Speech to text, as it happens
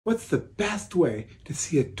What's the best way to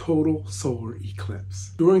see a total solar eclipse?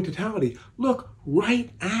 During totality, look right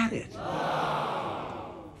at it.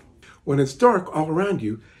 When it's dark all around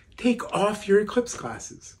you, take off your eclipse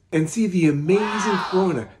glasses and see the amazing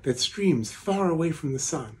corona that streams far away from the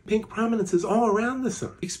sun. Pink prominences all around the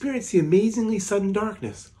sun. Experience the amazingly sudden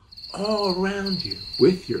darkness all around you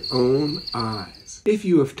with your own eyes. If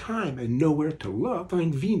you have time and nowhere to look,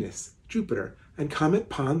 find Venus, Jupiter, and Comet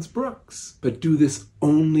Pons Brooks. But do this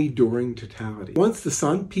only during totality. Once the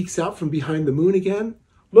sun peeks out from behind the moon again,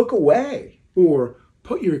 look away or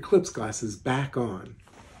put your eclipse glasses back on.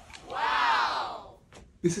 Wow!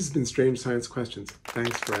 This has been Strange Science Questions.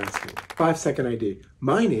 Thanks for asking. 5-second ID.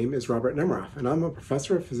 My name is Robert Nemiroff, and I'm a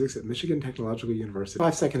professor of physics at Michigan Technological University.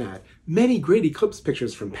 5-second ad. Many great eclipse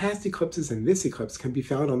pictures from past eclipses and this eclipse can be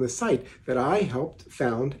found on the site that I helped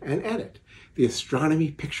found and edit, the Astronomy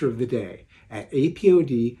Picture of the Day, at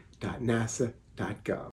apod.nasa.gov.